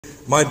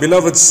My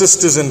beloved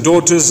sisters and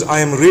daughters, I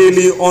am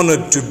really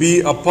honored to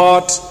be a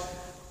part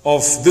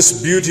of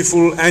this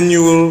beautiful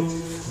annual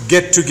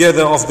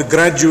get-together of the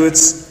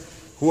graduates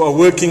who are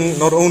working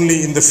not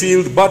only in the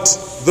field, but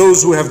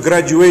those who have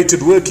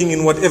graduated working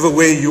in whatever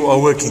way you are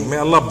working. May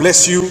Allah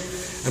bless you,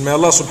 and may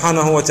Allah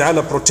subhanahu wa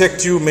ta'ala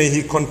protect you. May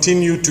He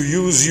continue to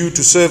use you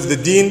to serve the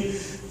Deen,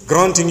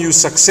 granting you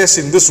success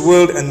in this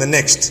world and the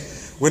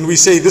next. When we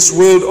say this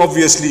world,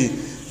 obviously,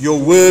 your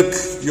work,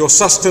 your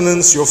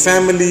sustenance, your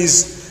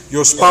families,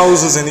 your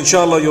spouses, and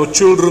inshallah your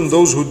children,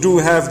 those who do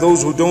have,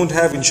 those who don't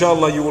have,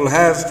 inshallah you will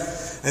have,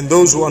 and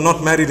those who are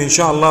not married,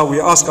 inshallah,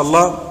 we ask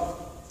Allah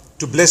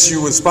to bless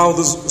you with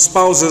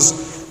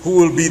spouses who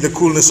will be the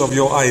coolness of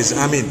your eyes.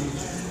 Ameen.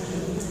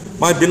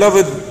 My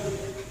beloved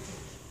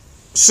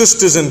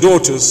sisters and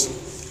daughters,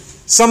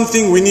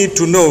 something we need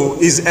to know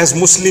is, as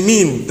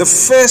Muslimin, the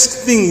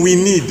first thing we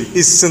need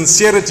is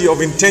sincerity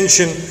of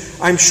intention.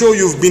 I'm sure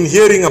you've been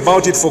hearing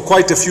about it for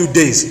quite a few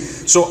days.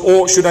 So,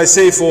 or should I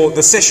say for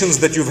the sessions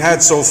that you've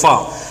had so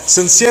far.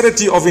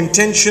 Sincerity of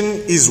intention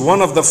is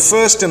one of the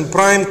first and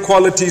prime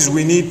qualities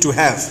we need to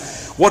have.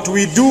 What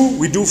we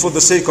do for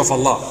the sake of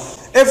Allah.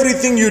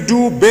 Everything you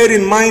do, bear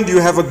in mind you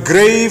have a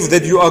grave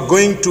that you are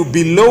going to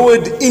be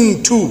lowered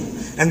into.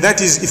 And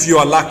that is if you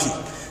are lucky.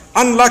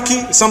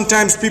 Unlucky,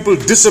 sometimes people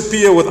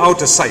disappear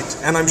without a sight,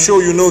 and I'm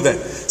sure you know that.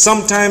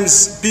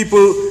 Sometimes people,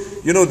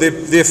 you know,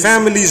 their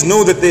families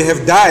know that they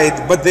have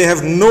died, but they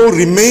have no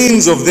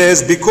remains of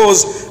theirs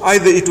because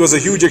either it was a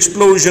huge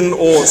explosion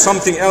or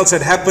something else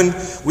had happened.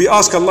 We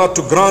ask Allah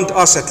to grant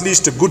us at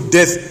least a good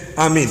death.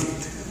 Ameen.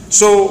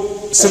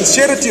 So,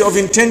 sincerity of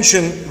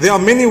intention, there are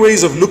many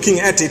ways of looking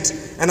at it,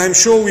 and I'm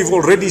sure we've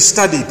already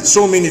studied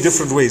so many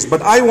different ways.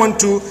 But I want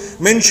to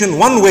mention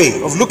one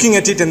way of looking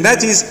at it, and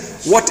that is,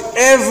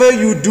 whatever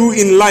you do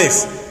in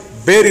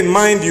life, bear in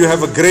mind you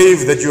have a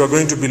grave that you are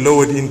going to be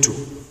lowered into.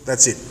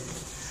 That's it.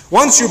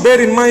 Once you bear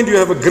in mind you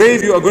have a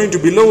grave you are going to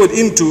be lowered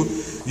into,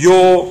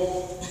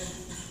 your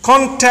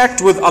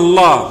contact with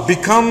Allah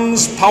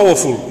becomes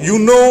powerful. You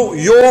know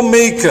your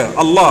maker,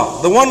 Allah,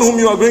 the one whom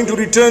you are going to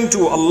return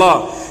to,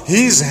 Allah.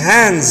 His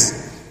hands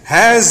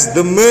has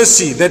the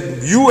mercy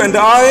that you and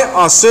I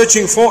are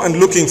searching for and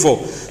looking for.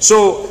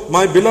 So,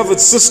 my beloved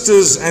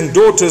sisters and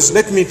daughters,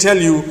 let me tell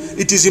you,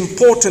 it is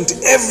important,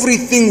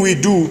 everything we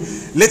do,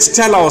 let's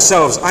tell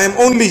ourselves, I am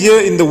only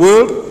here in the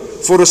world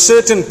for a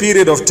certain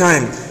period of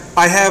time.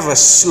 I have a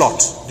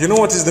slot. Do you know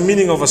what is the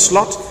meaning of a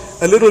slot?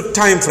 A little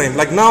time frame.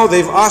 Like now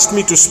they've asked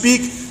me to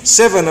speak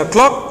 7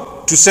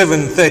 o'clock to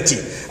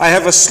 7:30. I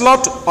have a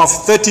slot of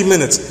 30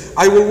 minutes.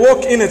 I will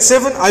walk in at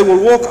 7, I will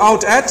walk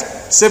out at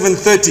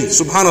 7:30.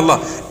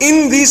 Subhanallah.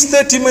 In these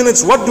 30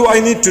 minutes, what do I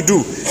need to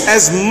do?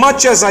 As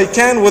much as I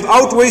can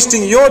without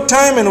wasting your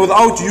time and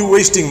without you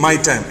wasting my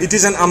time. It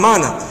is an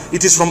amana.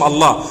 It is from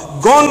Allah.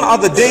 Gone are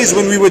the days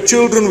when we were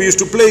children, we used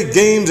to play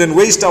games and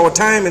waste our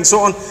time and so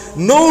on.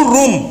 No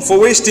room for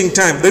wasting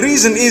time. The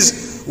reason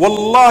is,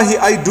 wallahi,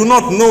 I do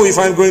not know if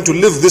I'm going to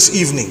live this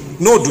evening.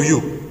 Nor do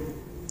you.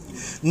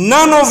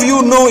 None of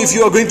you know if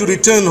you are going to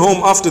return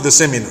home after the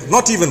seminar.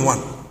 Not even one.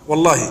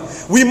 Wallahi.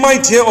 We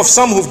might hear of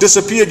some who've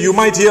disappeared. You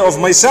might hear of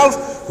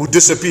myself who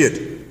disappeared.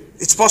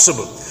 It's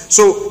possible.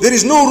 So there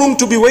is no room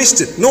to be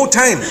wasted. No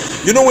time.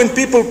 You know, when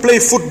people play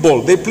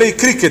football, they play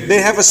cricket,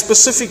 they have a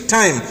specific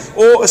time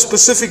or a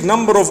specific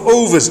number of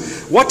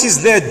overs. What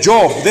is their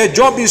job? Their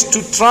job is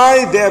to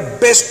try their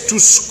best to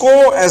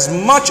score as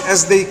much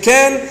as they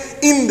can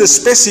in the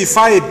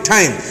specified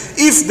time.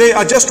 If they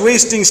are just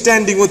wasting,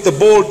 standing with the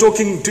ball,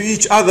 talking to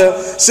each other,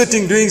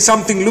 sitting, doing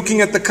something,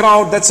 looking at the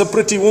crowd, that's a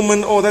pretty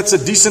woman or that's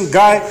a decent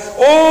guy,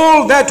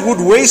 all that would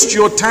waste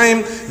your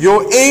time.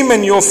 Your aim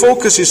and your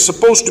focus is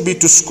supposed to be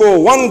to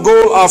score one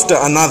goal after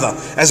another,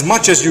 as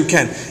much as you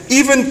can.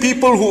 Even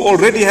people who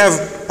already have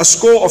a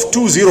score of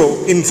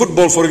 2-0 in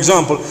football, for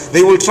example,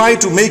 they will try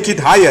to make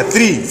it higher,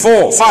 3,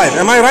 4, 5.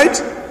 Am I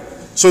right?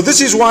 So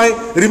this is why,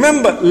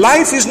 remember,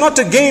 life is not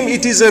a game,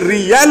 it is a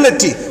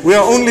reality. We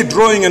are only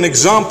drawing an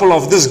example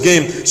of this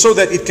game so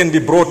that it can be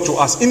brought to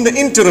us. In the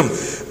interim,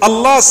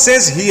 Allah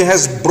says He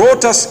has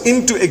brought us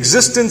into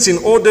existence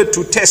in order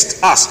to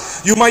test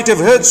us. You might have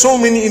heard so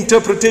many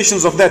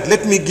interpretations of that.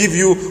 Let me give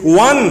you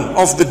one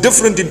of the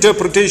different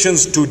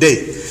interpretations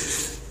today.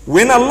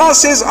 When Allah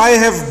says, I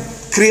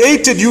have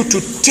created you to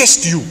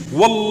test you,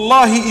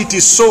 wallahi, it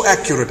is so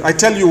accurate. I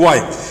tell you why.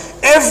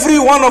 Every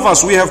one of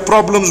us, we have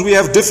problems, we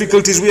have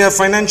difficulties, we have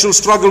financial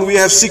struggle, we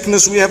have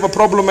sickness, we have a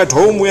problem at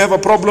home, we have a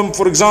problem,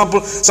 for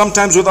example,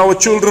 sometimes with our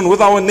children, with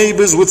our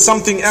neighbors, with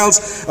something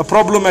else, a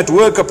problem at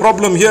work, a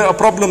problem here, a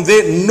problem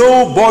there.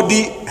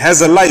 Nobody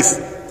has a life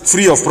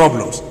free of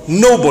problems.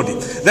 Nobody.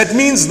 That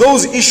means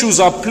those issues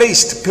are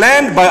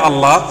planned by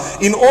Allah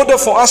in order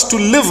for us to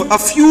live a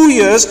few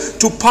years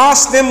to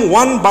pass them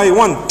one by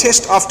one,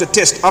 test after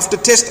test, after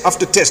test,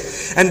 after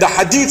test. And the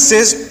hadith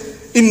says,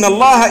 Inna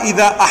Allah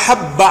idha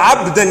ahabba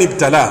abdan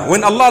ibtala.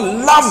 When Allah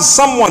loves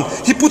someone,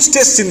 He puts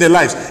tests in their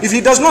lives. If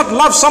He does not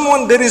love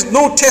someone, there is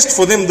no test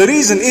for them. The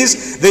reason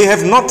is they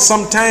have not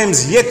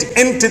sometimes yet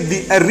entered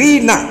the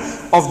arena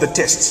of the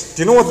tests.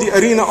 Do you know what the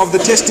arena of the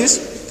test is?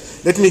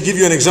 Let me give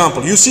you an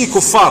example. You see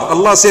kuffar,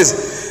 Allah says,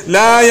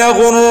 لا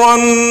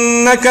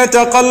يغرنك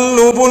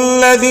تقلب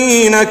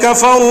الذين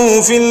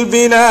كفروا في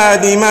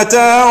البلاد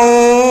متاع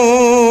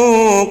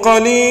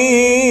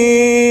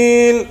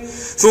قليل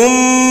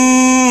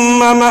ثم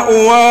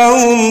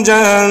مأواهم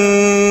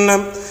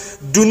جهنم.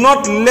 Do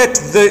not let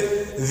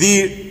the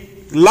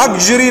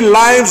luxury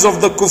lives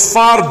of the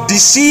kuffar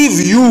deceive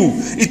you.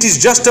 It is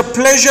just a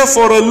pleasure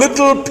for a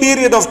little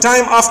period of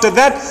time. After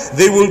that,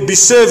 they will be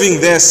serving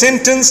their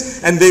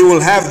sentence and they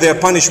will have their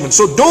punishment.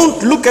 So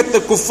don't look at the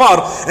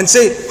kuffar and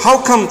say, how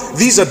come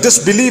these are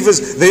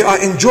disbelievers? They are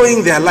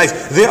enjoying their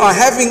life. They are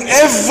having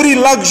every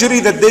luxury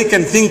that they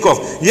can think of.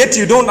 Yet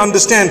you don't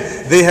understand,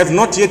 they have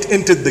not yet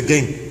entered the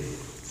game.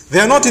 They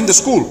are not in the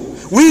school.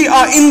 We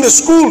are in the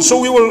school, so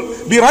we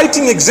will be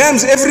writing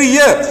exams every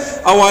year.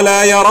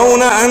 أَوَلَا يَرَوْنَ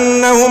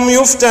أَنَّهُمْ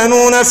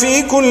يُفْتَنُونَ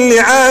فِي كُلِّ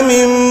عَامٍ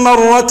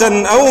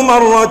مَرَّةً أَوْ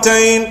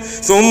مَرَّتَيْنِ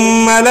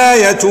ثُمَّ لَا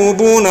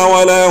يَتُوبُونَ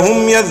وَلَا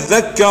هُمْ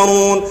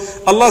يَذَّكَّرُونَ.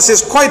 Allah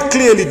says quite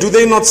clearly, do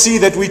they not see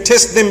that we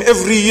test them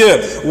every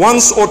year,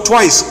 once or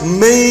twice,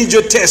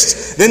 major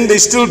tests, then they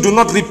still do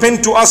not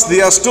repent to us,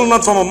 they are still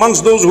not from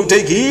amongst those who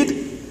take heed?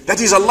 That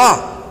is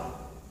Allah.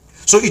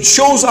 So it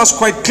shows us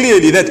quite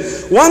clearly that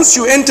once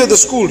you enter the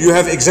school, you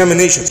have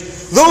examinations.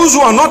 Those who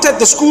are not at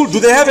the school, do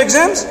they have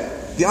exams?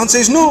 The answer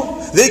is no.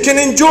 They can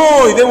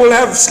enjoy. They will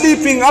have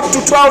sleeping up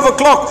to 12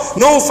 o'clock.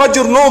 No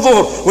Fajr, no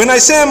Dhuhr. When I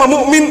say I'm a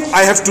mu'min,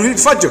 I have to read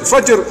Fajr.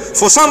 Fajr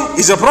for some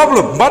is a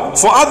problem, but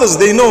for others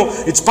they know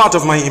it's part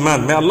of my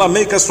iman. May Allah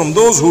make us from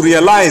those who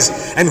realize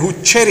and who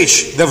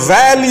cherish the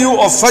value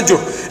of Fajr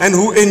and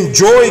who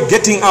enjoy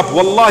getting up.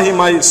 Wallahi,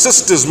 my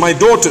sisters, my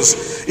daughters,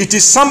 it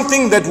is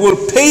something that will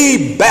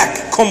pay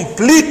back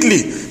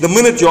completely the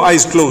minute your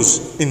eyes close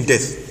in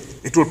death.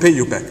 It will pay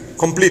you back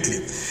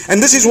completely.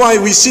 And this is why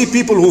we see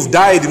people who've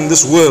died in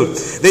this world.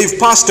 They've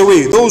passed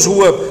away. Those who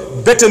were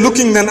better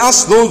looking than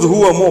us, those who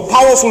were more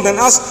powerful than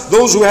us,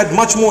 those who had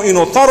much more in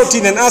authority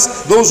than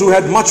us, those who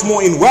had much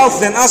more in wealth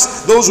than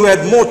us, those who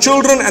had more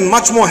children and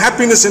much more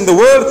happiness in the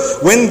world.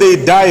 When they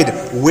died,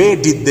 where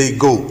did they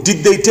go?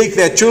 Did they take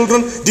their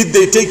children? Did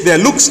they take their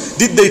looks?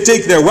 Did they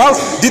take their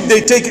wealth? Did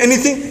they take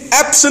anything?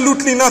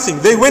 Absolutely nothing.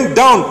 They went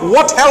down.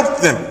 What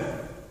helped them?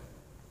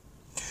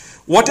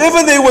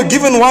 Whatever they were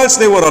given whilst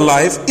they were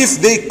alive, if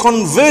they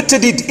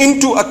converted it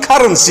into a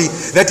currency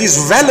that is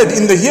valid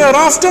in the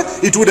hereafter,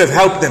 it would have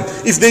helped them.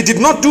 If they did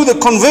not do the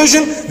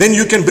conversion, then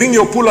you can bring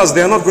your pullahs.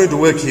 They are not going to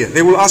work here.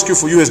 They will ask you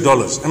for US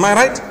dollars. Am I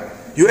right?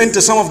 You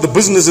enter some of the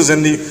businesses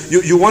and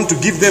you want to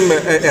give them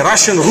a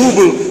Russian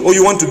ruble, or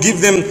you want to give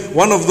them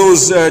one of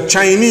those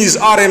Chinese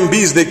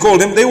RMBs, they call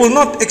them. They will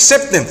not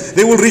accept them.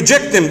 They will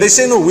reject them. They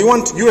say, no, we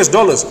want US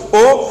dollars,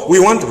 or we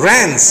want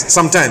rands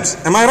sometimes.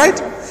 Am I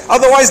right?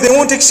 Otherwise they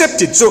won't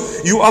accept it. So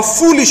you are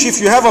foolish if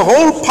you have a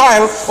whole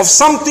pile of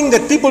something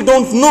that people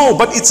don't know,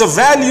 but it's a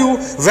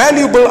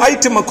valuable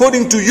item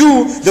according to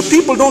you. The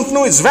people don't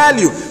know its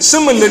value.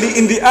 Similarly,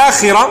 in the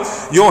akhirah,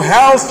 your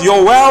health,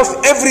 your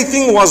wealth,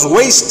 everything was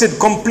wasted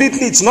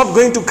completely. It's not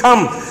going to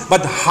come.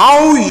 But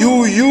how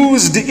you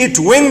used it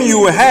when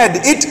you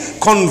had it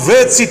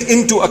converts it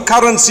into a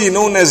currency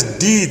known as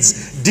deeds.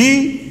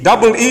 D-E-E-D-S.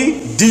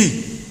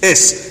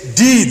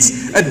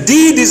 Deeds. A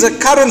deed is a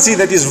currency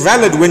that is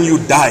valid when you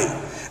die.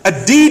 A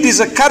deed is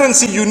a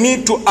currency you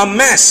need to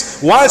amass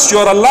whilst you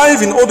are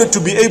alive in order to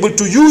be able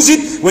to use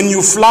it when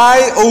you fly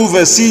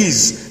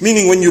overseas,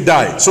 meaning when you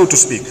die, so to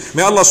speak.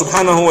 May Allah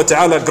subhanahu wa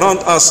ta'ala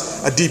grant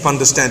us a deep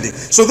understanding.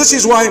 So this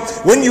is why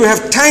when you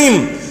have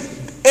time,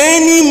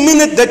 any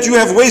minute that you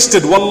have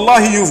wasted,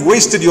 wallahi, you've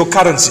wasted your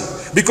currency.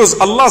 Because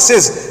Allah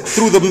says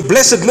through the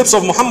blessed lips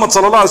of Muhammad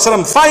sallallahu alaihi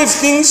wasallam, 5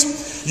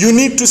 things you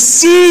need to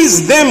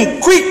seize them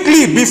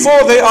quickly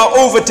before they are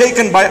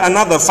overtaken by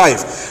another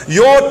 5.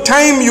 Your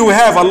time you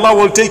have, Allah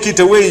will take it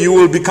away. You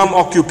will become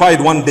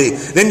occupied one day.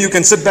 Then you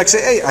can sit back and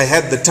say, hey, I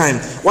had the time.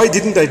 Why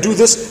didn't I do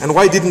this? And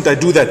why didn't I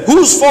do that?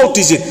 Whose fault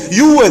is it?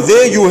 You were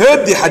there. You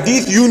heard the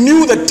hadith. You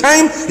knew that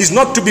time is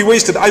not to be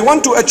wasted. I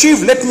want to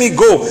achieve. Let me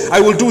go.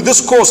 I will do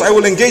this course. I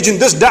will engage in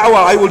this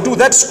da'wah. I will do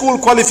that school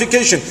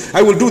qualification.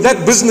 I will do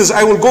that business.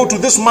 I will go to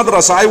this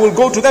madrasa. I will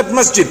go to that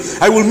masjid.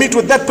 I will meet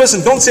with that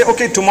person. Don't say,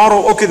 okay,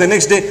 tomorrow. Okay, the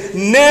next day.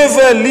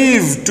 Never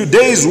leave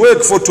today's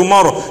work for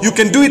tomorrow. You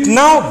can do it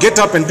now. Get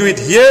up and do it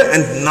here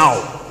and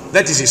now.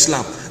 That is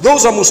Islam.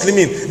 Those are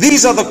Muslimin.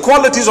 These are the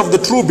qualities of the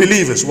true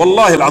believers.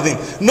 Wallahi al-azim.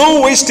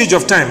 No wastage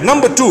of time.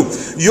 Number 2,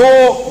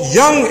 your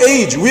young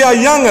age. We are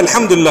young,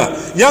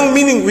 alhamdulillah. Young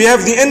meaning we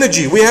have the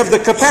energy, we have the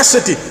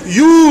capacity.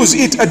 Use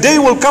it. A day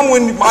will come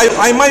when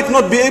I might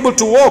not be able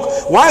to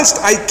walk. Whilst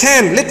I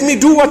can, let me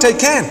do what I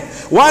can.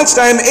 Whilst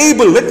I am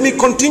able, let me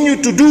continue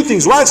to do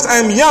things. Whilst I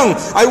am young,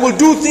 I will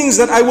do things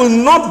that I will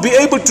not be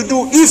able to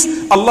do if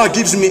Allah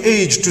gives me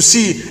age to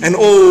see an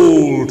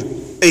old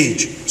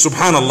age.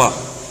 Subhanallah.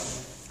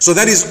 So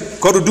that is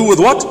got to do with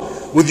what?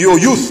 With your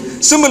youth.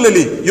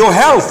 Similarly, your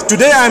health.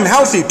 Today I am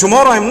healthy,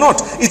 tomorrow I am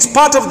not. It's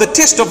part of the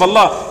test of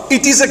Allah.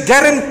 It is a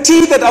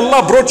guarantee that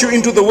Allah brought you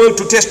into the world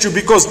to test you,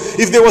 because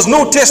if there was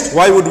no test,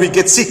 why would we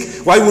get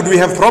sick? Why would we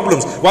have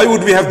problems? Why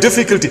would we have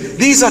difficulty?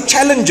 These are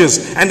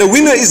challenges, and the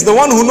winner is the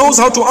one who knows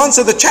how to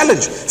answer the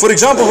challenge. For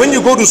example, when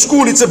you go to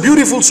school, it's a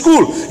beautiful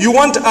school. You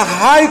want a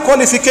high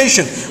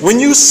qualification. When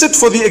you sit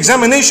for the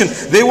examination,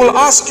 they will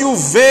ask you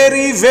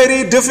very,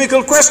 very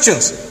difficult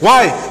questions.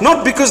 Why?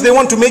 Not because they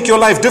want to make your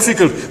life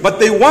difficult, but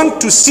they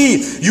want to see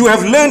you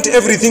have learnt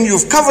everything,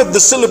 you've covered the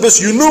syllabus,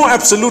 you know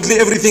absolutely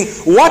everything.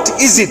 What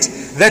is it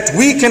that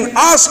we can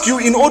ask you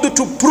in order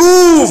to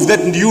prove that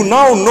you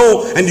now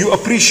know and you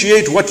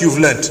appreciate what you've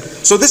learnt?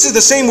 So this is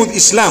the same with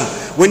Islam.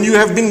 When you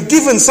have been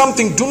given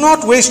something, do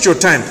not waste your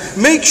time.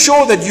 Make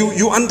sure that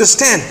you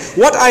understand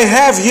what I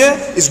have here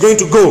is going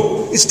to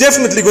go. It's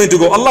definitely going to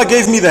go. Allah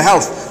gave me the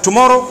health.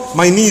 Tomorrow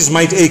my knees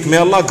might ache. May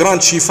Allah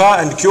grant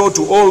shifa and cure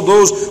to all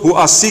those who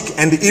are sick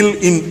and ill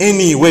in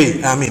any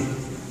way. Ameen.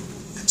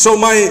 So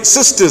my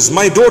sisters,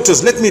 my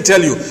daughters, let me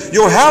tell you,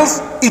 your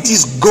health, it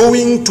is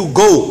going to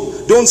go.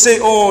 Don't say,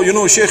 oh, you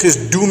know, Sheikh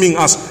is dooming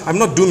us. I'm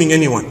not dooming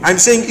anyone. I'm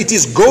saying it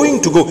is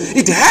going to go.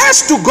 It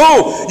has to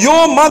go.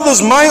 Your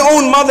mothers, my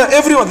own mother,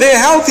 everyone, their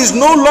health is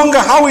no longer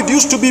how it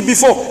used to be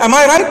before. Am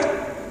I right?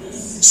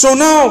 So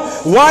now,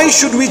 why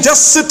should we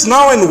just sit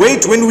now and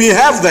wait when we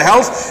have the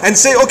health and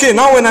say, okay,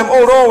 now when I'm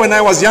old, or when I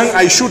was young,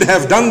 I should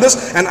have done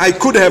this, and I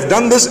could have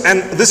done this,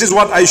 and this is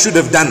what I should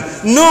have done.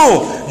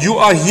 No, you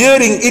are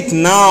hearing it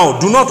now.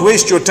 Do not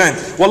waste your time.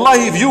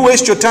 Wallahi, if you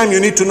waste your time, you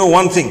need to know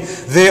one thing.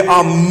 There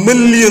are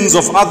millions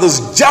of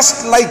others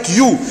just like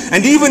you,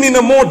 and even in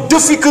a more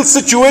difficult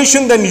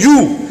situation than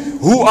you,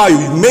 who are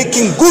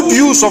making good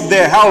use of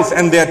their health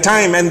and their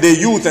time and their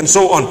youth and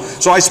so on.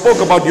 So I spoke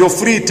about your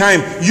free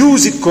time.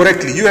 Use it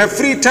correctly. You have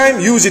free time,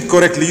 use it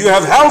correctly. You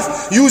have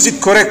health, use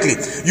it correctly.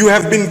 You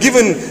have been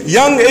given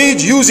young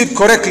age, use it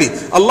correctly.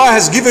 Allah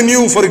has given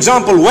you, for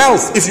example,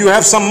 wealth. If you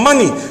have some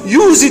money,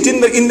 use it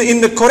in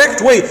the correct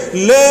way.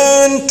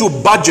 Learn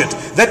to budget.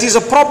 That is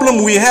a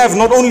problem we have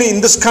not only in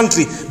this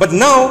country, but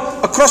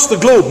now across the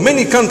globe,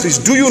 many countries.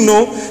 Do you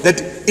know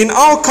that in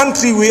our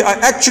country we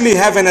actually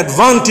have an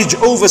advantage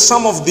over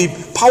some of the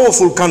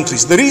powerful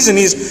countries? The reason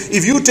is,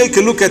 if you take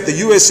a look at the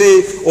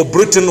USA or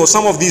Britain or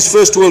some of these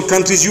first world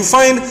countries, you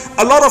find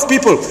a lot of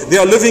people, they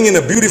are living in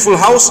a beautiful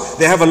house,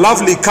 they have a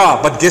lovely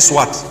car, but guess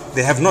what?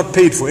 They have not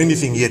paid for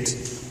anything yet.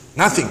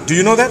 Nothing. Do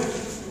you know that?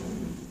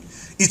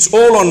 It's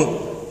all on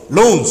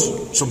loans,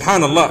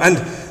 subhanallah. And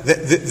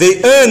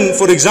they earn,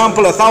 for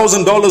example,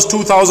 $1,000,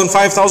 $2,000,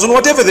 $5,000,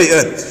 whatever they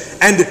earn.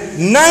 And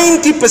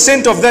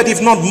 90% of that,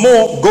 if not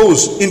more,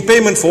 goes in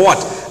payment for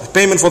what?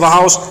 Payment for the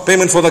house,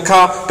 payment for the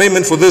car,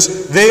 payment for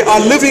this. They are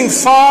living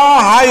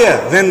far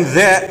higher than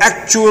their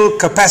actual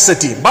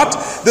capacity. But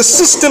the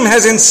system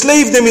has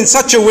enslaved them in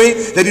such a way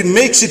that it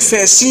makes it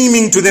fair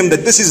seeming to them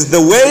that this is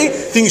the way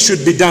things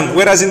should be done.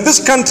 Whereas in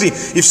this country,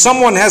 if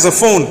someone has a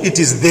phone, it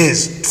is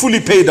theirs,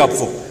 fully paid up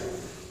for.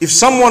 If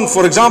someone,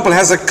 for example,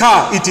 has a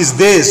car, it is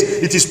theirs,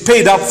 it is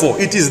paid up for.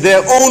 It is their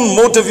own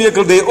motor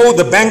vehicle, they owe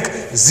the bank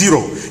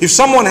zero. If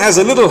someone has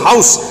a little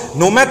house,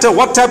 no matter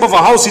what type of a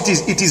house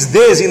it is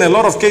theirs in a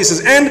lot of cases.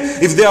 And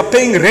if they are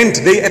paying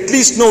rent, they at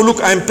least know, look,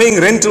 I'm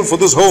paying rental for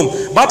this home.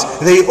 But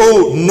they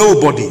owe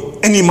nobody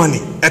any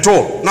money at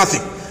all,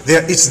 nothing.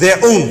 It's their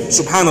own,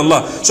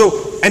 subhanallah.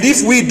 So, and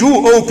if we do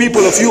owe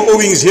people a few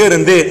owings here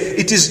and there,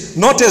 it is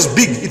not as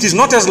big, it is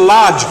not as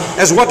large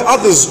as what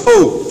others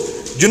owe.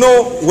 You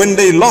know, when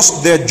they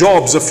lost their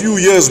jobs a few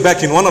years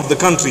back in one of the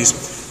countries,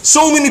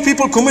 so many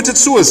people committed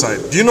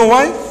suicide. Do you know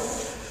why?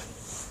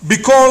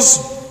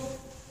 Because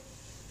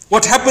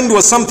what happened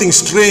was something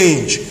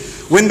strange.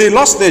 When they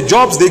lost their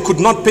jobs, they could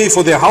not pay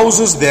for their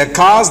houses, their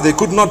cars, they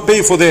could not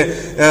pay for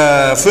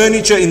their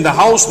furniture in the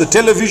house, the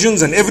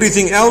televisions and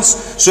everything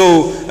else.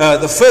 So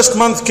the first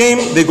month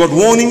came, they got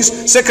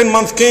warnings. Second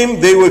month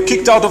came, they were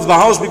kicked out of the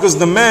house because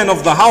the man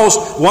of the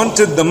house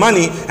wanted the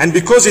money. And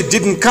because it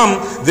didn't come,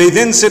 they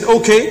then said,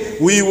 okay,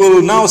 we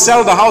will now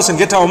sell the house and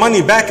get our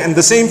money back. And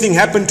the same thing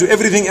happened to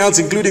everything else,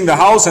 including the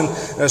house and,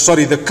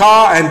 the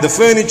car and the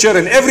furniture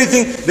and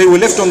everything. They were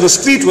left on the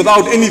street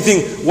without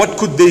anything. What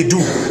could they do?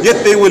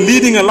 Yet they were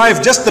leading a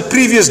life just the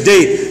previous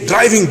day,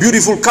 driving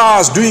beautiful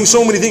cars, doing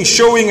so many things,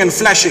 showing and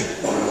flashing.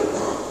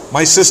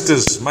 My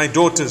sisters, my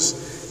daughters,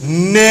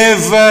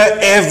 never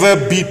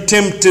ever be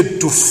tempted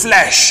to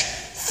flash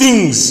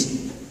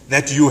things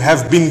that you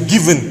have been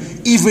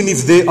given, even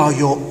if they are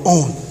your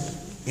own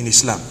in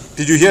Islam.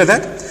 Did you hear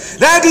that?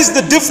 That is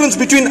the difference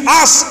between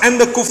us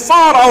and the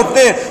kuffar out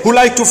there who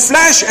like to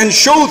flash and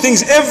show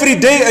things. Every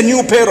day a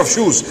new pair of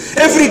shoes,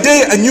 every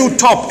day a new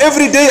top,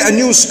 every day a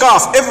new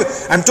scarf.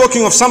 I'm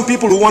talking of some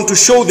people who want to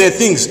show their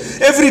things.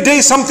 Every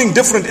day something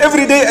different,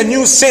 every day a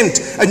new scent,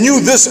 a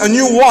new this, a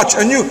new watch,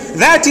 a new...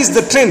 That is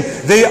the trend.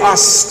 They are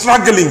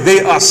struggling,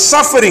 they are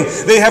suffering,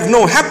 they have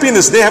no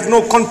happiness, they have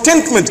no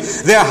contentment.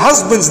 Their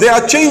husbands, they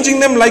are changing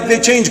them like they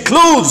change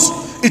clothes.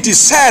 It is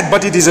sad,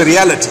 but it is a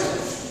reality.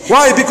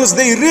 Why? Because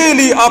they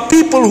really are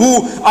people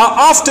who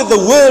are after the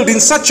world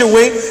in such a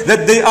way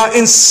that they are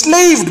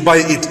enslaved by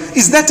it.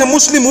 Is that a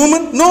Muslim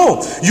woman? No.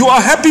 You are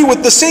happy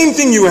with the same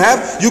thing you have.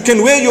 You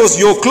can wear your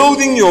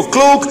clothing, your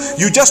cloak.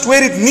 You just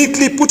wear it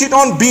neatly, put it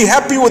on. Be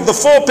happy with the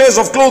 4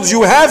 pairs of clothes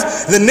you have.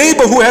 The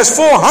neighbor who has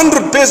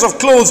 400 pairs of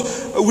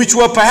clothes, which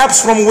were perhaps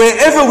from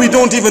wherever we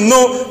don't even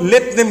know,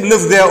 let them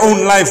live their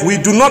own life.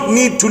 We do not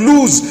need to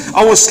lose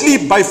our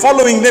sleep by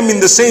following them in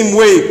the same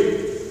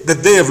way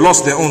that they have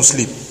lost their own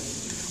sleep.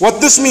 What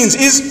this means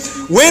is,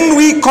 when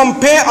we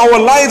compare our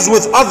lives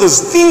with others,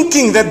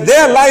 thinking that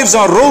their lives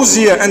are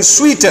rosier and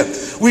sweeter,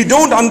 we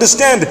don't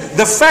understand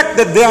the fact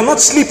that they are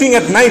not sleeping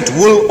at night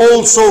will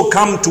also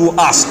come to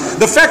us.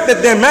 The fact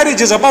that their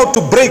marriage is about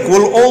to break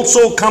will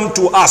also come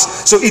to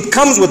us. So it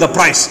comes with a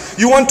price.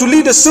 You want to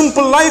lead a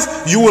simple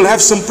life, you will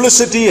have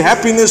simplicity,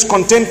 happiness,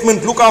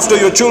 contentment, look after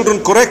your children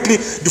correctly,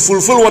 to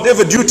fulfill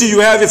whatever duty you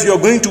have. If you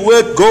are going to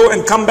work, go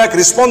and come back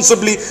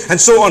responsibly, and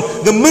so on.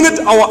 The minute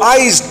our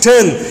eyes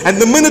turn,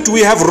 and the minute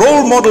we have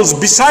role models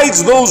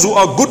besides those who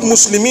are good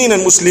Muslimin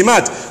and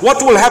Muslimat,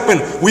 what will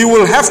happen?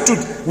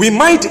 We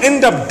might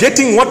end up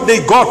getting what they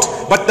got,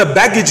 but the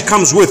baggage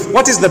comes with.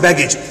 What is the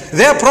baggage?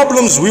 Their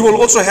problems, we will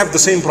also have the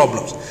same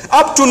problems.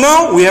 Up to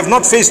now, we have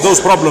not faced those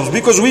problems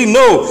because we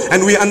know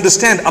and we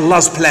understand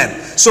Allah's plan.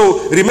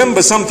 So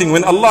remember something,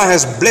 when Allah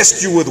has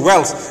blessed you with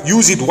wealth,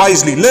 use it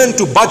wisely. Learn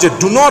to budget.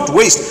 Do not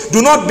waste.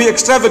 Do not be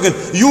extravagant.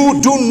 You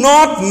do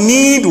not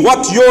need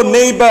what your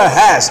neighbor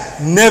has.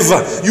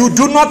 Never. You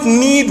do not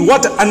need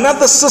what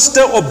another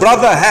sister or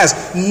brother has.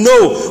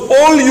 No.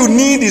 All you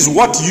need is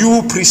what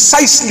you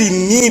precisely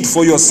need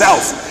for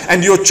yourself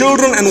and your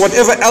children and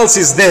whatever else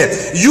is there.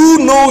 You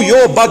know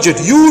your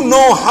budget. You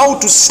know how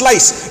to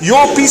slice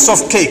your piece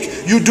of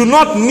cake. You do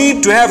not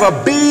need to have a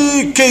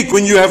big cake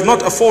when you have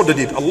not afforded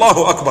it.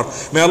 Allahu Akbar.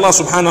 May Allah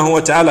subhanahu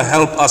wa ta'ala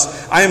help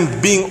us. I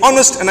am being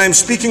honest and I am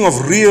speaking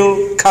of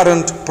real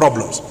current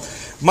problems.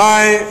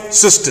 My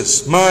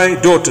sisters, my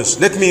daughters,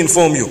 let me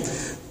inform you.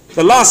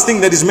 The last thing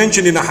that is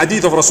mentioned in a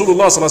hadith of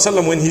Rasulullah sallallahu alaihi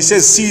wasallam, when he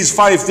says seize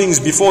 5 things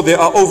before they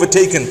are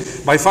overtaken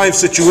by 5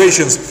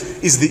 situations,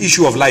 is the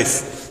issue of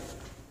life.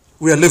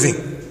 We are living.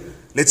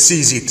 Let's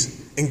seize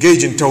it.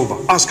 Engage in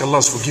tawbah. Ask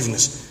Allah's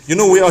forgiveness. You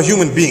know, we are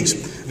human beings.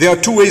 There are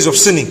 2 ways of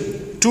sinning.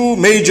 2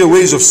 major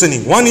ways of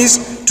sinning. One is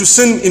to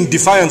sin in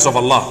defiance of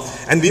Allah,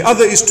 and the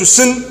other is to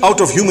sin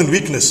out of human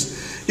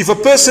weakness. If a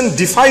person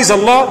defies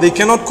Allah, they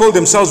cannot call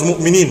themselves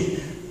mu'mineen.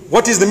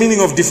 What is the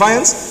meaning of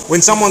defiance?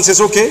 When someone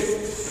says, okay,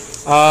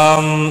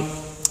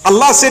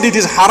 Allah said it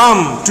is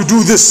haram to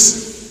do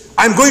this.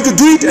 I'm going to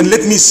do it and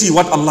let me see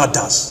what Allah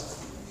does.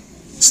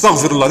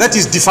 Astaghfirullah. That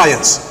is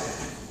defiance.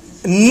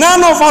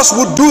 None of us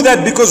would do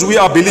that because we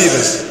are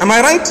believers. Am I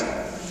right?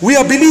 We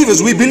are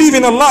believers. We believe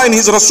in Allah and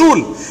His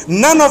Rasul.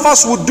 None of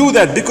us would do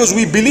that because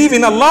we believe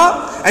in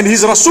Allah and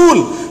His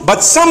Rasul.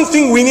 But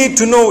something we need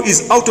to know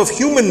is out of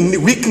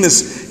human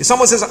weakness. If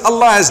someone says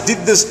Allah has did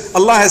this,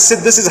 Allah has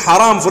said this is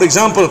haram, for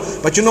example,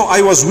 but you know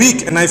I was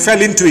weak and I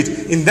fell into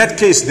it. In that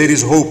case there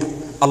is hope.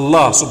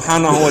 Allah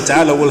subhanahu wa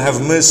ta'ala will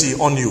have mercy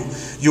on you.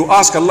 You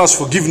ask Allah's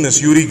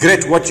forgiveness, you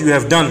regret what you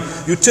have done,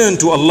 you turn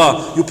to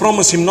Allah, you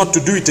promise Him not to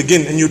do it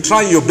again, and you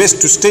try your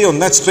best to stay on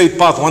that straight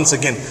path once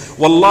again.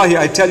 Wallahi,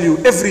 I tell you,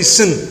 every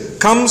sin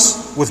comes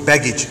with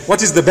baggage.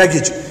 What is the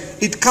baggage?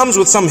 It comes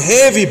with some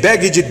heavy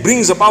baggage. It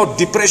brings about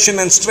depression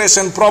and stress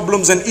and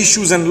problems and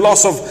issues and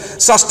loss of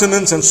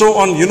sustenance and so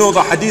on. You know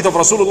the hadith of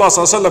Rasulullah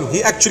sallallahu alaihi wasallam,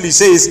 he actually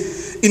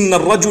says, Inna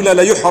ar-rajula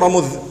la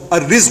yuhramu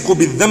ar-rizqu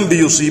bil-dhanbi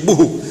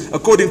yusibuhu.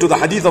 According to the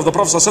hadith of the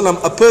Prophet sallallahu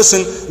alaihi wasallam, a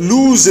person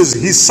loses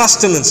his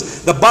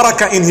sustenance, the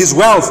barakah in his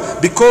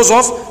wealth, because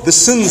of the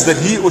sins that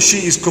he or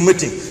she is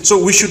committing.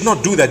 So we should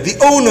not do that. The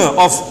owner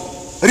of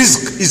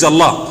rizq is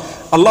Allah.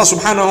 Allah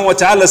subhanahu wa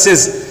ta'ala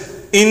says,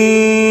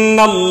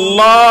 Inna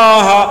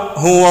Allah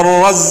huwa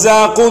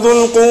ar-razzaqu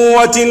dhul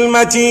quwwatil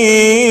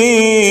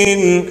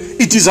mateen.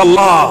 It is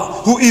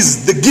Allah who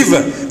is the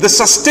giver, the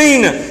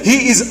sustainer.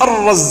 He is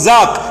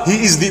ar-razzaq.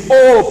 He is the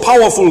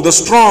all-powerful, the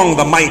strong,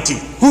 the mighty.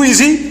 Who is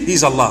He? He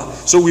is Allah.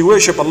 So we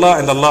worship Allah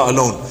and Allah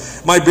alone.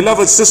 My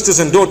beloved sisters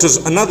and daughters,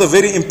 another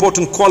very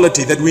important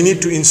quality that we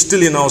need to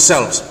instill in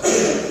ourselves,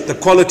 the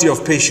quality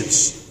of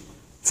patience,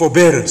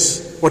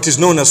 forbearance, what is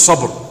known as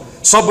sabr.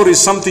 Sabr is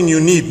something you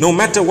need no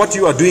matter what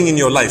you are doing in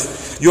your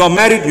life. You are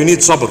married, you need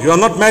sabr. You are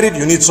not married,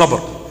 you need sabr.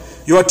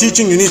 You are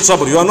teaching, you need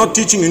sabr. You are not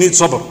teaching, you need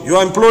sabr. You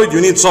are employed, you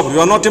need sabr.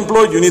 You are not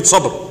employed, you need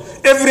sabr.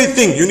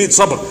 Everything you need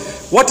sabr.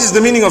 What is the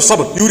meaning of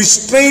sabr? You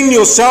restrain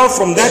yourself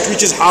from that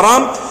which is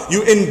haram.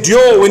 You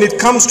endure when it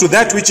comes to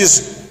that which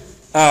is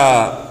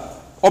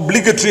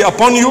obligatory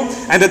upon you,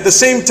 and at the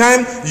same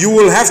time you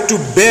will have to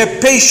bear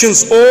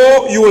patience,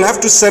 or you will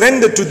have to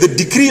surrender to the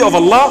decree of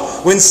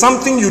Allah when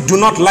something you do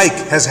not like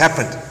has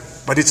happened.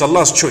 But it's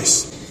Allah's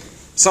choice.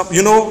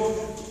 You know,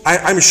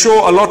 I'm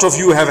sure a lot of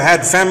you have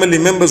had family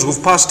members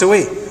who've passed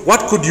away.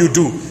 What could you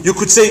do? You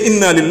could say,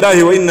 Inna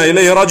lillahi wa inna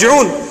ilayhi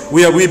raji'un.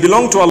 We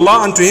belong to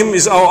Allah, and to Him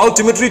is our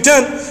ultimate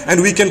return.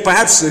 And we can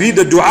perhaps read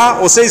a dua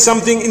or say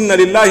something, Inna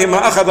lillahi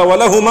ma akhadha wa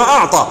lahu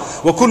ma a'ta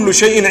wa kullu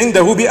shay'in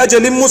indahu bi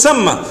ajalin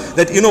musamma.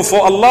 That,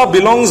 for Allah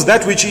belongs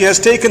that which He has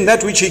taken,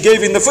 that which He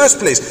gave in the first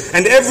place.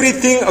 And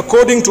everything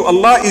according to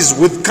Allah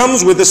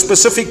comes with a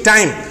specific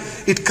time.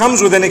 It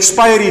comes with an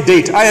expiry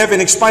date. I have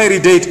an expiry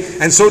date,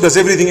 and so does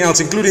everything else,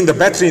 including the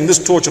battery in this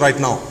torch right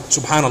now.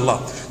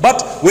 Subhanallah.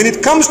 But when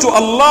it comes to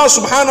Allah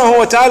subhanahu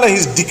wa ta'ala,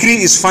 His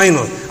decree is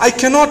final. I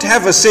cannot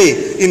have a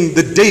say in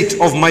the date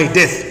of my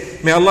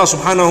death. May Allah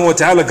subhanahu wa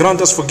ta'ala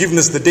grant us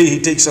forgiveness the day He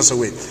takes us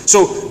away.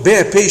 So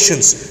bear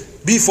patience.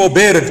 Be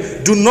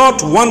forbearant. Do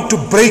not want to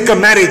break a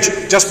marriage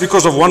just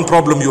because of one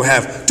problem you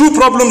have. 2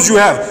 problems you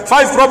have.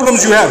 5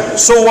 problems you have.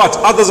 So what?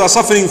 Others are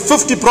suffering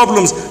 50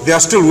 problems. They are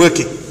still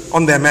working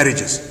on their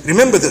marriages.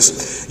 Remember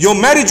this. Your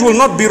marriage will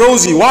not be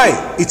rosy. Why?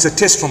 It's a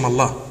test from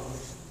Allah.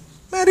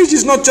 Marriage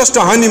is not just a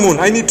honeymoon.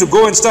 I need to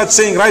go and start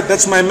saying, right,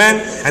 that's my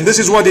man, and this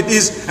is what it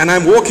is, and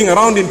I'm walking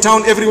around in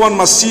town, everyone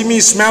must see me,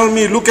 smell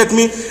me, look at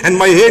me, and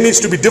my hair needs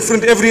to be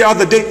different every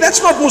other day.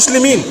 That's not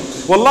Muslimin.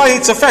 Wallahi,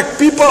 it's a fact.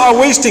 People are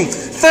wasting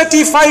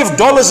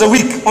 $35 a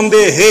week on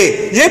their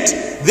hair, yet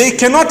they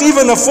cannot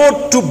even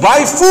afford to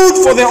buy food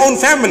for their own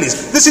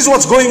families. This is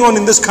what's going on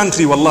in this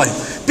country, wallahi.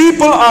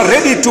 People are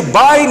ready to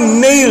buy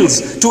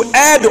nails to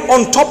add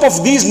on top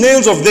of these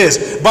nails of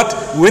theirs. But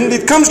when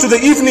it comes to the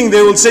evening,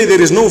 they will say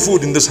there is no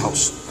food in this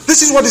house.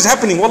 This is what is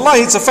happening.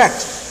 Wallahi, it's a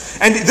fact.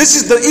 And this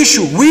is the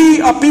issue. We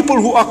are people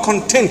who are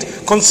content.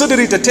 Consider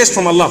it a test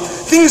from Allah.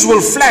 Things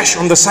will flash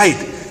on the side.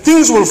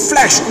 Things will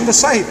flash on the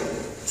side.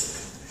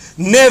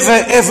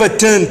 Never ever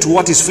turn to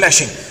what is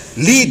flashing.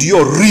 Lead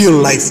your real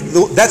life.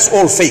 That's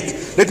all fake.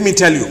 Let me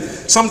tell you.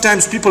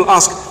 Sometimes people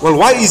ask, well,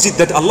 why is it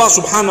that Allah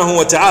subhanahu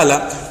wa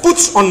ta'ala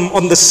puts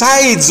on the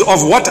sides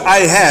of what I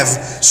have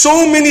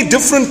so many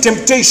different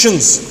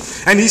temptations?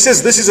 And He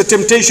says, this is a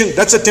temptation,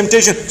 that's a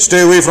temptation,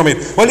 stay away from it.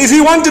 Well, if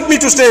He wanted me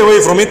to stay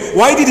away from it,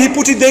 why did He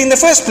put it there in the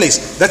first place?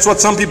 That's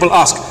what some people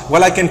ask.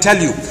 Well, I can tell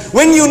you,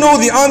 when you know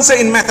the answer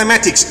in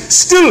mathematics,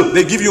 still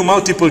they give you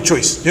multiple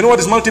choice. You know what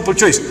is multiple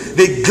choice?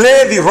 They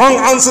glare the wrong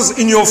answers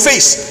in your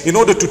face in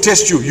order to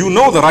test you. You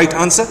know the right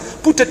answer,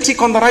 put a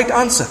tick on the right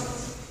answer.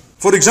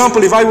 For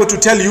example, if I were to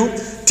tell you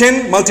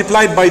 10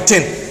 multiplied by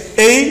 10,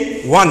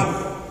 A,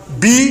 1,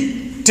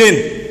 B,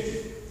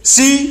 10,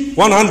 C,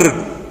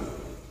 100,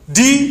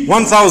 D,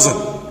 1000.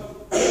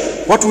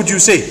 What would you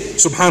say?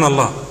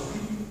 Subhanallah.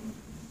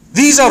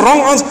 These are wrong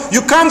answers.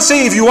 You can't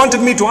say, if you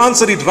wanted me to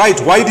answer it right,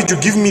 why did you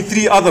give me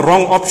 3 other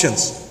wrong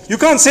options? You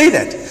can't say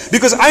that,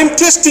 because I'm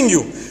testing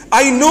you.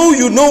 I know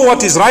you know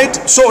what is right,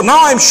 so now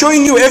I'm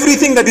showing you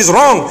everything that is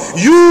wrong.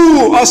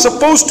 You are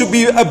supposed to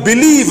be a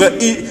believer,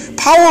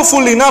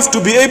 powerful enough to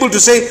be able to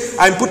say,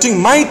 I'm putting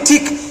my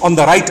tick on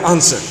the right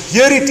answer.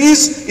 Here it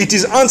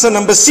is answer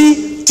number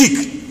C,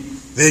 tick.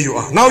 There you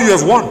are. Now you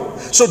have won.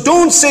 So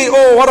don't say,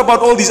 oh, what about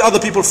all these other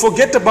people?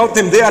 Forget about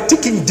them. They are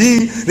ticking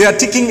D, they are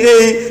ticking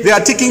A, they are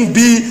ticking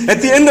B.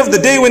 At the end of the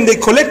day, when they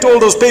collect all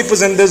those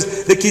papers and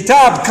the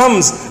kitab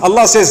comes,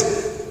 Allah says,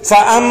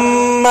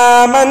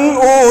 فَأَمَّا مَنْ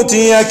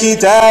أُوتِيَ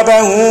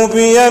كِتَابَهُ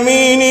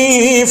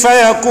بِيَمِينِهِ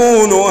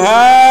فَيَقُولُ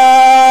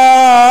هَاؤُمُ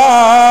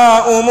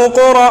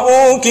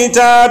اقْرَءُوا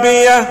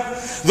كِتَابِيَهْ.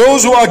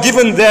 Those who are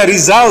given their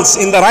results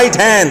in the right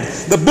hand,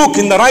 the book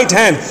in the right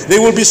hand, they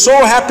will be so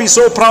happy,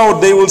 so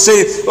proud. They will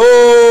say,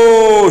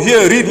 oh,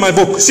 here, read my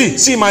book.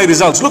 See my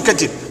results. Look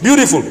at it.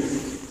 Beautiful.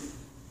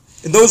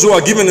 And those who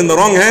are given in the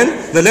wrong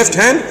hand, the left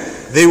hand,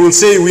 they will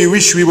say, we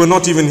wish we were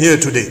not even here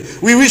today.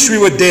 We wish we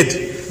were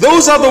dead.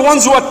 Those are the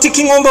ones who are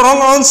ticking all the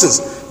wrong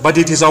answers. But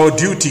it is our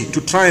duty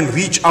to try and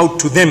reach out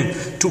to them,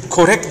 to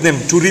correct them,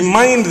 to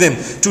remind them,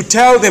 to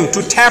tell them,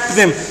 to tap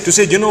them, to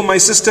say, you know, my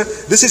sister,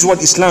 this is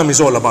what Islam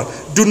is all about.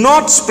 Do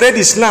not spread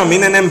Islam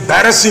in an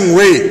embarrassing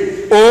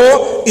way,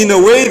 or in a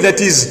way that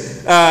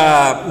is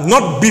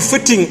not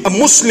befitting a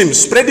Muslim,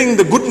 spreading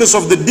the goodness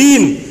of the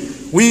Deen.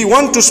 We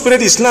want to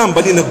spread Islam,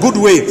 but in a good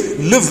way.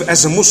 Live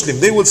as a Muslim.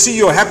 They will see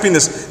your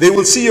happiness. They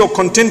will see your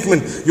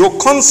contentment, your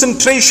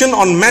concentration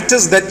on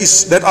matters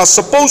that are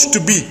supposed to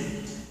be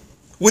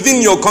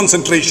within your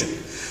concentration.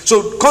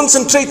 So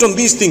concentrate on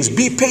these things.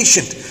 Be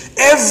patient.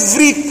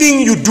 Everything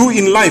you do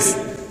in life,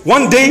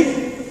 one day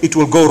it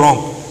will go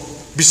wrong.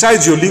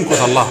 Besides your link with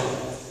Allah.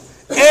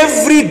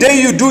 Every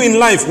day you do in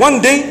life,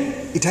 one day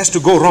it has to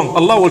go wrong.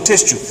 Allah will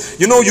test you.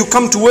 You know, you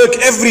come to work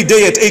every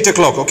day at 8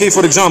 o'clock, okay,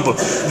 for example.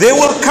 There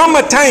will come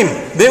a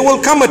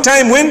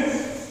time when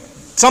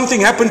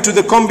something happened to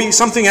the combi,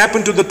 something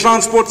happened to the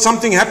transport,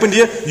 something happened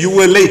here, you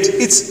were late.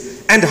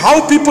 And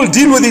how people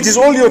deal with it is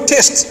all your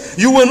tests.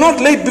 You were not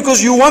late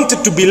because you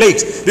wanted to be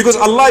late. Because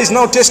Allah is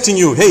now testing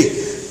you. Hey,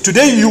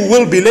 today you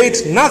will be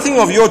late. Nothing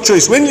of your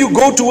choice. When you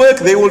go to work,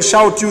 they will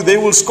shout you, they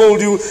will scold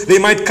you, they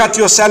might cut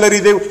your salary.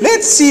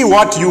 Let's see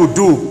what you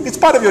do. It's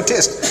part of your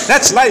test.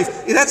 That's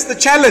life. That's the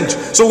challenge.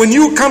 So when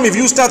you come, if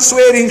you start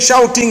swearing,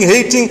 shouting,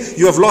 hating,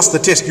 you have lost the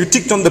test. You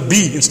ticked on the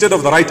B instead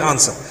of the right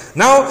answer.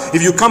 Now,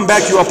 if you come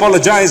back, you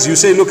apologize, you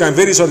say, look, I'm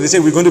very sorry. They say,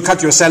 we're going to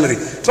cut your salary.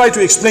 Try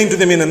to explain to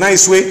them in a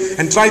nice way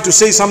and try to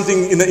say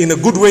something in a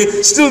good way.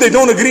 Still, they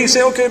don't agree.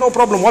 Say, okay, no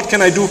problem. What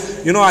can I do?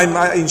 You know,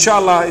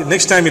 inshallah,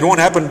 next time it won't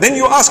happen. Then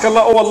you ask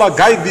Allah, oh Allah,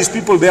 guide these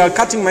people. They are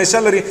cutting my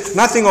salary.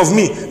 Nothing of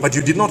me. But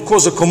you did not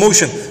cause a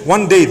commotion.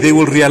 One day, they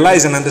will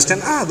realize and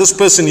understand, this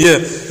person here,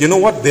 you know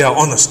what? They are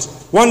honest.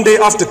 One day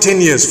after 10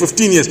 years,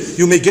 15 years,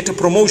 you may get a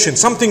promotion.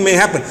 Something may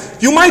happen.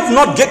 You might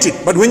not get it.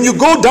 But when you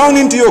go down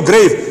into your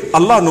grave,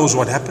 Allah knows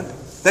what happened.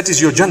 That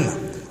is your Jannah.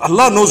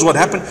 Allah knows what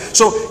happened.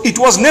 So it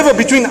was never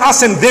between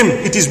us and them.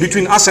 It is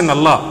between us and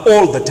Allah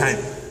all the time.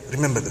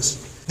 Remember this.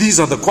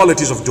 These are the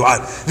qualities of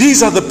dua.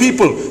 These are the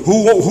people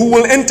who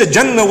will enter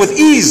Jannah with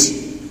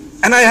ease.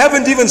 And I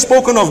haven't even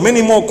spoken of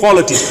many more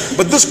qualities.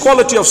 But this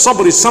quality of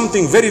sabr is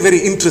something very, very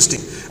interesting.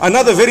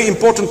 Another very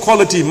important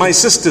quality, my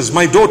sisters,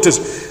 my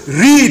daughters,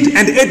 read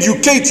and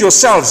educate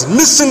yourselves.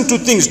 Listen to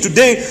things.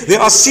 Today,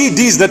 there are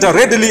CDs that are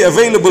readily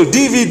available,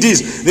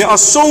 DVDs. There are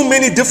so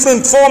many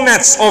different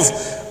formats of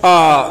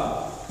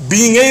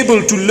being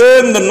able to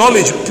learn the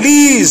knowledge.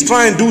 Please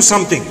try and do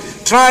something.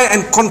 Try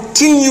and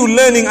continue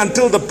learning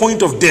until the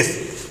point of death.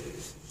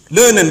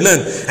 Learn and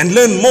learn and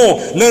learn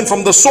more. Learn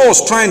from the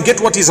source. Try and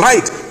get what is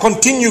right.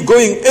 Continue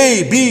going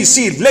A, B,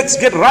 C. Let's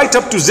get right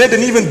up to Z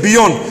and even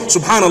beyond.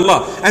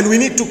 Subhanallah. And we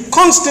need to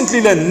constantly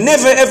learn.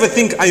 Never ever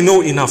think I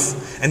know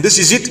enough. And this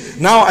is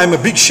it. Now I'm a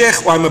big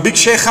sheikh or I'm a big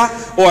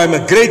sheikha or I'm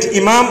a great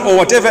imam or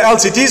whatever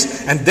else it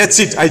is. And that's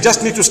it. I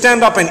just need to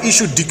stand up and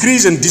issue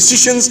decrees and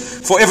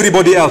decisions for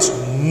everybody else.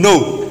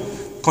 No.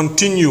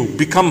 Continue.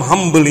 Become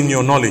humble in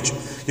your knowledge.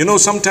 You know,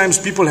 sometimes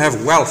people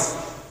have wealth.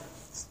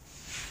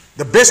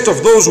 The best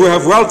of those who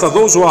have wealth are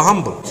those who are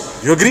humble.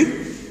 You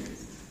agree?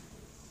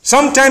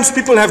 Sometimes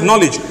people have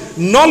knowledge.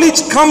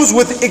 Knowledge comes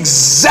with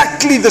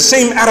exactly the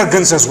same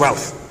arrogance as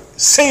wealth.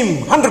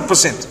 Same,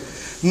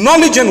 100%.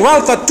 Knowledge and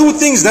wealth are two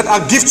things that are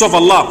gifts of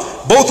Allah,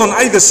 both on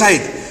either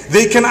side.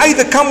 They can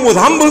either come with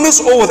humbleness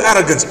or with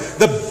arrogance.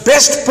 The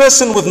best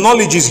person with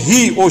knowledge is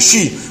he or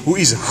she who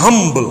is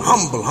humble.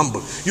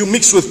 You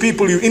mix with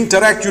people, you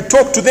interact, you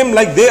talk to them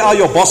like they are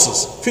your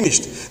bosses.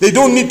 Finished. They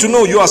don't need to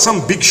know you are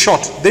some big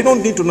shot. They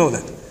don't need to know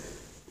that.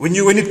 When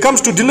it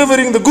comes to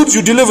delivering the goods,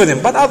 you deliver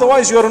them. But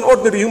otherwise, you're an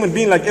ordinary human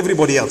being like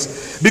everybody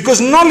else.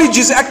 Because knowledge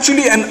is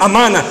actually an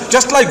amana.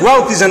 Just like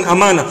wealth is an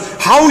amana.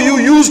 How you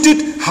used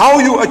it, how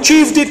you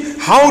achieved it,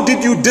 how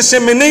did you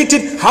disseminate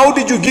it, how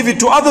did you give it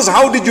to others,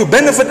 how did you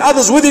benefit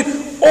others with it,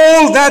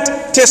 all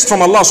that test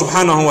from Allah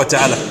subhanahu wa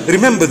ta'ala.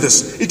 Remember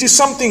this. It is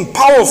something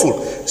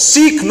powerful.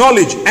 Seek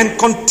knowledge and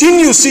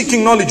continue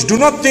seeking knowledge. Do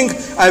not think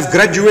I've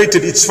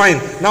graduated, it's fine.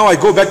 Now I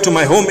go back to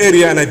my home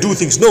area and I do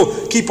things.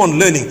 No, keep on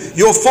learning.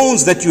 Your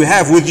phones that you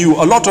have with you,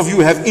 a lot of you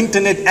have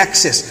internet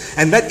access.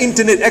 And that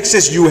internet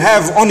access you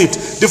have on it,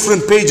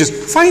 different pages.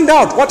 Find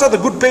out what are the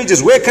good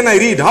pages. Where can I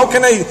read? How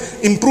can I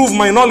improve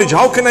my knowledge?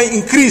 How can I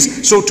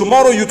increase? So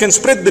tomorrow you can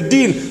spread the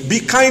deen. Be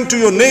kind to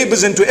your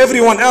neighbors and to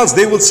everyone else.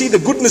 They will see the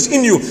goodness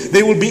in you.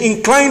 They will be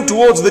inclined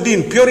towards the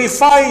deen.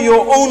 Purify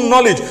your own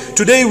knowledge.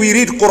 Today we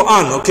read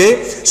Quran,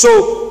 okay?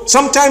 So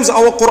sometimes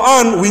our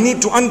Quran, we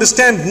need to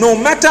understand, no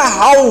matter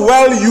how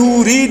well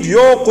you read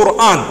your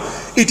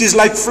Quran, it is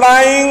like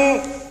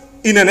flying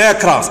in an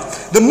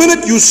aircraft. The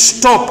minute you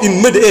stop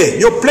in mid-air,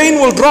 your plane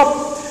will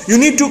drop. You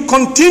need to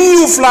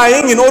continue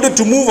flying in order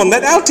to move on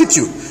that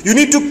altitude. You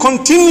need to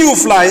continue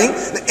flying.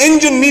 The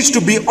engine needs to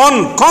be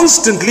on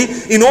constantly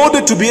in order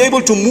to be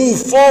able to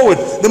move forward.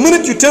 The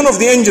minute you turn off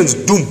the engines,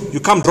 doom, you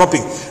come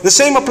dropping. The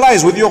same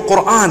applies with your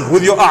Quran,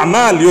 with your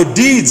a'mal, your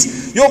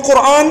deeds. Your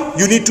Quran,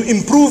 you need to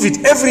improve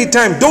it every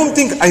time. Don't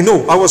think, I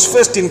know, I was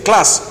first in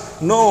class.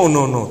 No.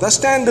 The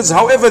standards,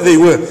 however they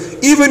were,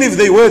 even if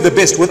they were the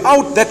best,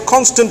 without that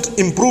constant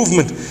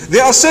improvement,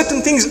 there are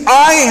certain things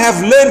I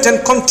have learned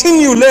and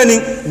continue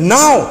learning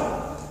now.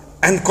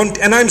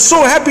 And I'm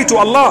so happy to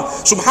Allah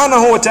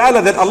subhanahu wa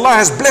ta'ala that Allah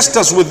has blessed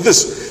us with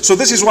this. So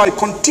this is why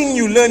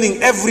continue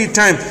learning every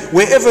time.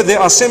 Wherever there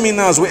are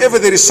seminars, wherever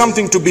there is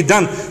something to be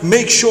done,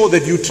 make sure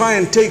that you try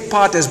and take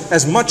part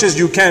as much as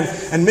you can,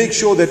 and make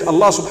sure that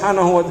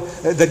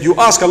that you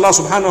ask Allah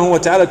subhanahu wa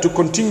ta'ala to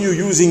continue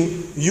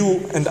using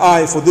you and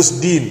I for this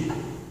deen.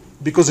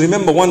 Because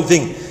remember one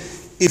thing,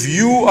 if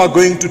you are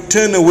going to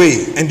turn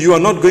away and you are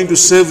not going to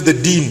serve the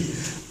deen,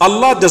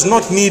 Allah does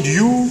not need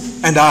you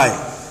and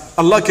I.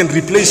 Allah can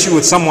replace you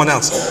with someone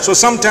else. So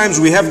sometimes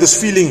we have this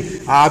feeling,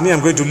 me I'm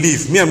going to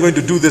leave, me I'm going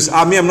to do this,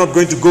 me I'm not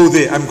going to go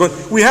there.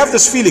 We have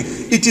this feeling.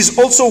 It is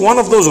also one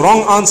of those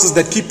wrong answers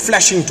that keep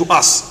flashing to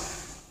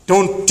us.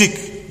 Don't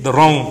tick the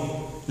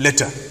wrong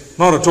letter.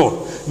 Not at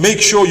all.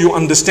 Make sure you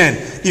understand.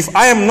 If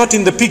I am not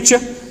in the picture,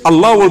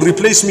 Allah will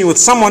replace me with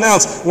someone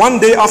else. One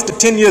day after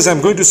 10 years,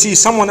 I'm going to see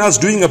someone else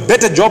doing a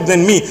better job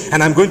than me,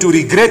 and I'm going to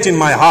regret in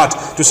my heart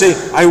to say,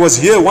 I was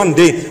here one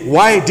day,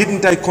 why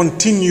didn't I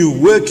continue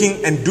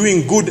working and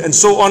doing good and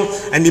so on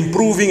and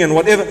improving and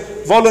whatever,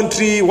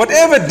 voluntary,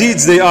 whatever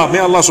deeds they are. May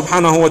Allah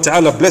subhanahu wa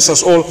ta'ala bless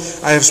us all.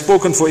 I have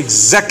spoken for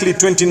exactly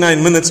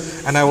 29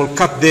 minutes and I will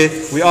cut there.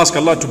 We ask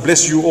Allah to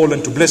bless you all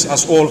and to bless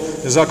us all.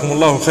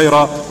 Jazakumullahu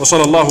khaira wa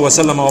sallallahu wa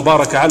sallama wa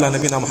baraka ala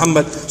nabina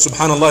Muhammad.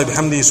 Subhanallah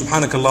bihamdihi,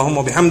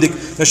 subhanakallahumma bihamdik.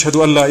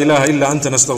 Nashhadu an la ilaha illa anta nastaghfiruka.